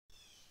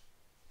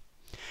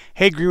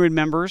Hey Greenwood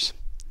members,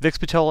 Vic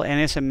Spatola,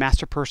 NSM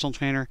Master Personal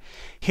Trainer,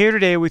 here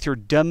today with your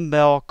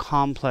dumbbell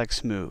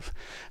complex move.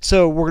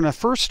 So we're going to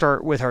first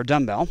start with our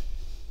dumbbell.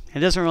 It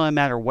doesn't really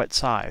matter what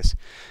size.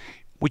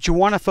 What you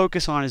want to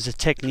focus on is the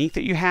technique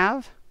that you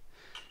have.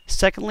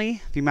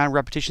 Secondly, the amount of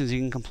repetitions you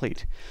can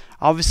complete.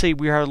 Obviously,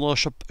 we have a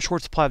little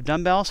short supply of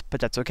dumbbells, but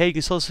that's okay. You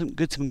can still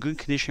get some good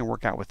conditioning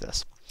workout with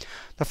this.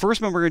 The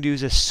first one we're going to do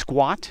is a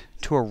squat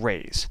to a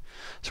raise.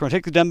 So we're going to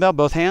take the dumbbell,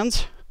 both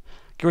hands,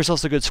 give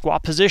ourselves a good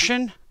squat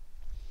position,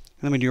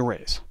 and then we do a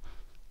raise.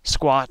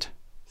 Squat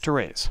to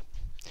raise.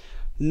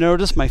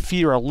 Notice my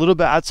feet are a little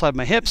bit outside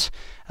my hips.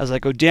 As I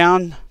go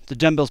down, the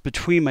dumbbell's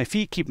between my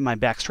feet, keeping my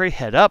back straight,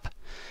 head up,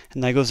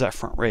 and there goes that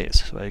front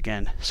raise. So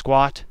again,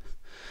 squat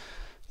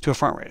to a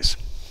front raise.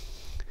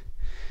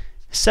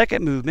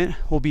 Second movement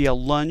will be a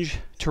lunge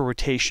to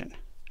rotation.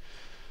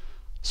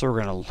 So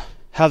we're going to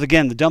have,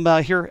 again, the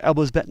dumbbell here,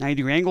 elbows bent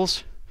 90-degree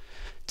angles.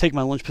 Take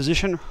my lunge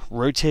position,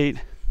 rotate,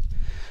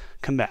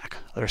 come back.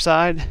 Other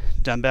side,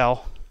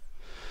 dumbbell,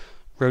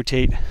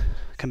 rotate,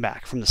 come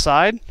back. From the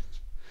side,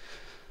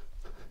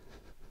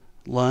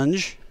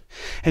 lunge.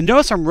 And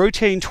notice I'm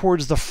rotating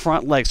towards the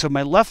front leg. So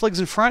my left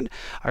leg's in front,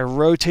 I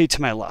rotate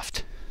to my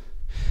left.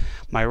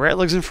 My right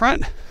leg's in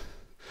front,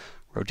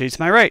 rotate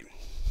to my right.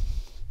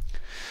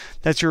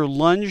 That's your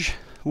lunge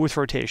with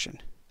rotation.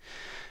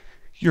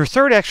 Your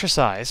third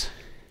exercise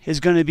is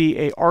going to be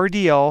a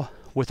RDL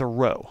with a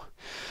row.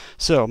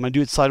 So I'm going to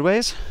do it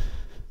sideways.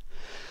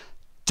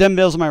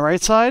 Dumbbells on my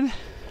right side,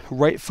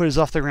 right foot is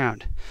off the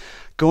ground.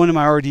 Go into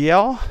my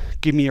RDL,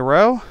 give me a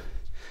row,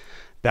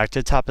 back to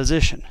the top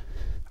position.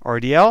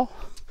 RDL,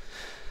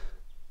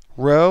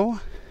 row,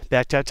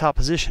 back to that top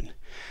position.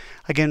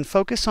 Again,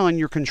 focus on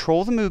your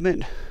control of the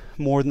movement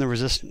more than the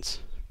resistance.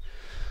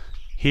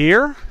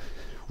 Here,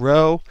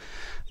 row,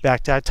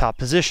 back to that top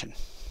position.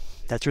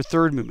 That's your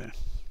third movement.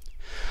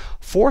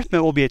 Fourth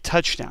movement will be a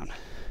touchdown.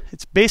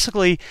 It's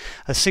basically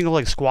a single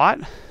leg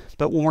squat,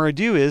 but what we're going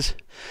to do is,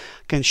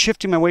 again,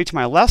 shifting my weight to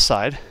my left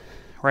side,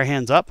 right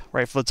hand's up,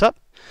 right foot's up,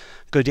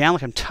 go down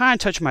like I'm trying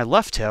to touch my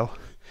left toe,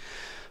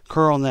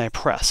 curl, and then I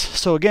press.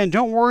 So again,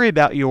 don't worry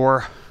about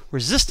your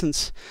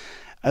resistance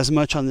as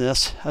much on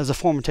this as a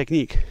form of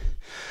technique.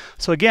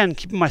 So again,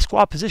 keeping my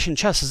squat position,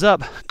 chest is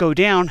up, go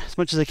down as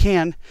much as I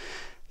can,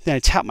 then I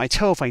tap my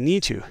toe if I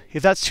need to.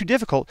 If that's too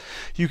difficult,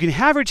 you can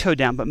have your toe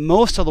down, but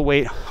most of the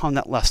weight on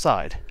that left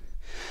side.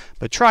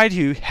 But try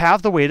to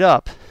have the weight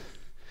up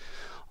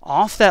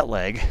off that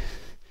leg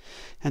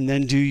and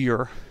then do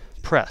your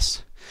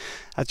press.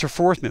 That's your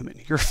fourth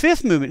movement. Your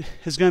fifth movement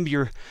is going to be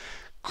your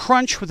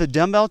crunch with a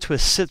dumbbell to a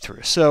sit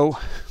through. So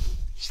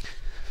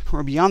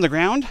we're beyond the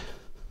ground,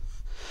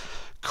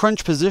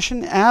 crunch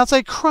position. As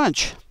I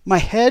crunch, my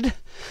head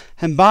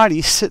and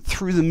body sit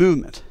through the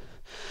movement.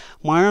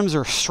 My arms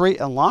are straight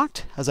and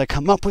locked. As I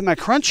come up with my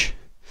crunch,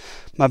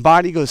 my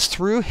body goes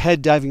through,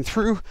 head diving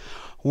through,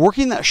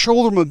 working that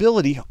shoulder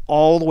mobility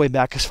all the way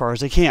back as far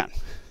as I can.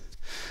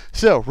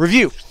 So,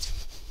 review.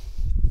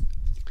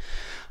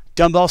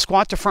 Dumbbell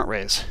squat to front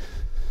raise.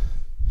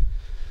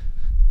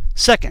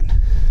 Second,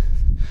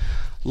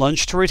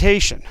 lunge to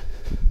rotation.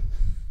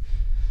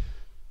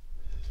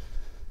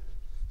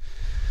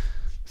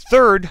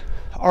 Third,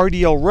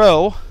 RDL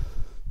row.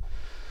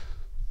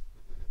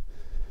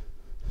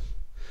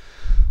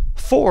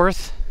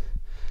 Fourth,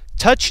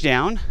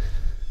 touchdown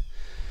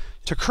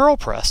to curl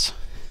press.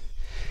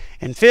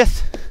 And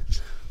fifth,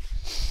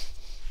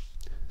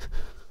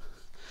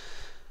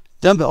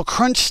 dumbbell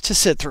crunch to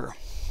sit through.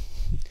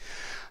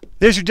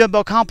 There's your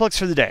dumbbell complex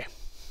for the day.